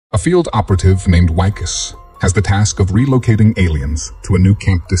field operative named Wikus has the task of relocating aliens to a new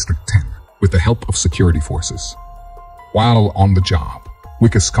Camp District 10 with the help of security forces. While on the job,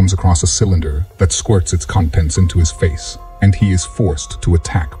 Wikus comes across a cylinder that squirts its contents into his face, and he is forced to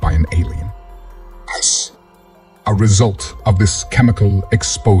attack by an alien. As a result of this chemical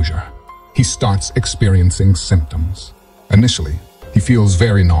exposure, he starts experiencing symptoms. Initially, he feels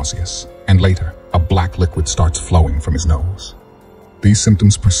very nauseous, and later, a black liquid starts flowing from his nose. These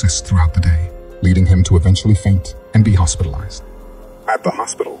symptoms persist throughout the day, leading him to eventually faint and be hospitalized. At the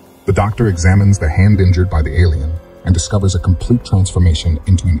hospital, the doctor examines the hand injured by the alien and discovers a complete transformation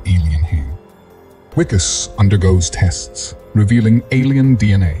into an alien hand. Wikus undergoes tests, revealing alien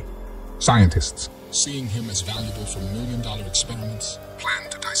DNA. Scientists, seeing him as valuable for million-dollar experiments, plan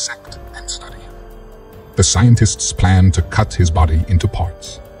to dissect and study him. The scientists plan to cut his body into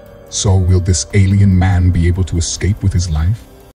parts. So will this alien man be able to escape with his life?